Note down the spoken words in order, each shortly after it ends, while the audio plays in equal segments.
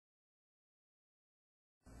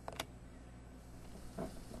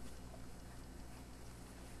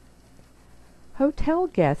Hotel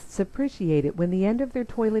guests appreciate it when the end of their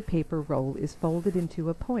toilet paper roll is folded into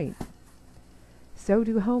a point. So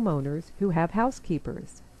do homeowners who have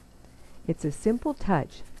housekeepers. It's a simple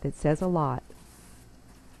touch that says a lot.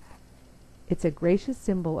 It's a gracious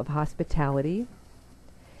symbol of hospitality.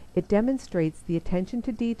 It demonstrates the attention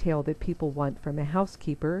to detail that people want from a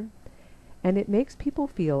housekeeper, and it makes people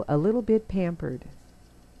feel a little bit pampered.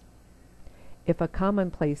 If a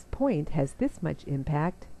commonplace point has this much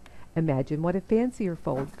impact, imagine what a fancier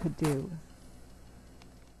fold could do.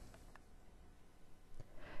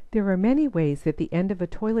 There are many ways that the end of a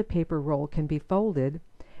toilet paper roll can be folded,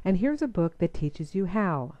 and here's a book that teaches you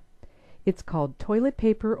how. It's called Toilet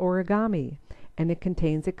Paper Origami, and it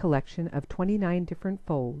contains a collection of 29 different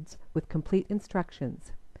folds with complete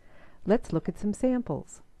instructions. Let's look at some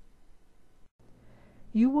samples.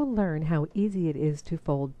 You will learn how easy it is to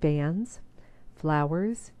fold fans,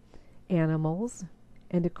 flowers, animals,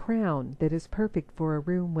 and a crown that is perfect for a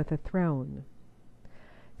room with a throne.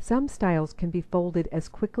 Some styles can be folded as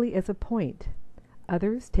quickly as a point.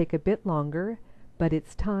 Others take a bit longer, but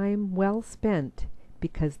it's time well spent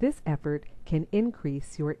because this effort can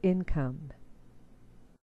increase your income.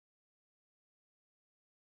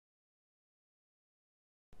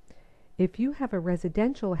 If you have a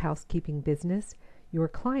residential housekeeping business, your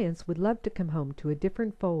clients would love to come home to a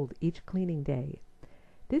different fold each cleaning day.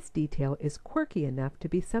 This detail is quirky enough to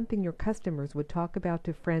be something your customers would talk about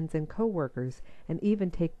to friends and coworkers and even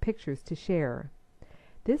take pictures to share.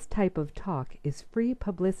 This type of talk is free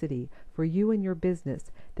publicity for you and your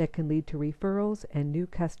business that can lead to referrals and new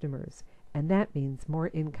customers, and that means more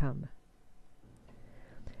income.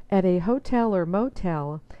 At a hotel or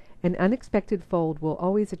motel, an unexpected fold will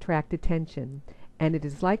always attract attention, and it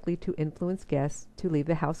is likely to influence guests to leave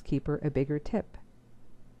the housekeeper a bigger tip.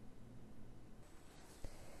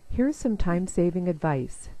 Here's some time-saving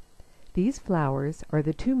advice. These flowers are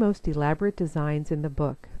the two most elaborate designs in the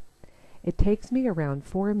book. It takes me around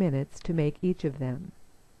 4 minutes to make each of them.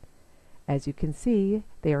 As you can see,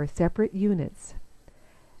 they are separate units.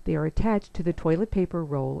 They are attached to the toilet paper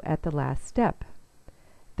roll at the last step.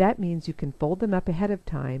 That means you can fold them up ahead of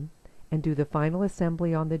time and do the final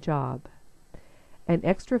assembly on the job. An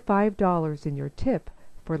extra $5 in your tip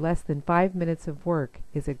for less than 5 minutes of work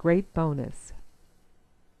is a great bonus.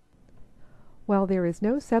 While there is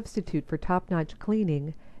no substitute for top-notch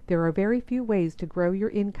cleaning, there are very few ways to grow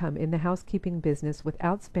your income in the housekeeping business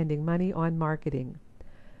without spending money on marketing.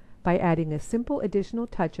 By adding a simple additional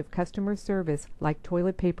touch of customer service like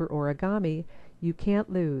toilet paper origami, you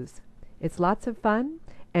can't lose. It's lots of fun,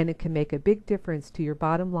 and it can make a big difference to your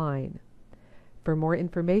bottom line. For more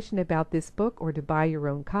information about this book or to buy your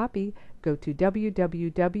own copy, go to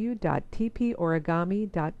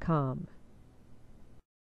www.tporigami.com.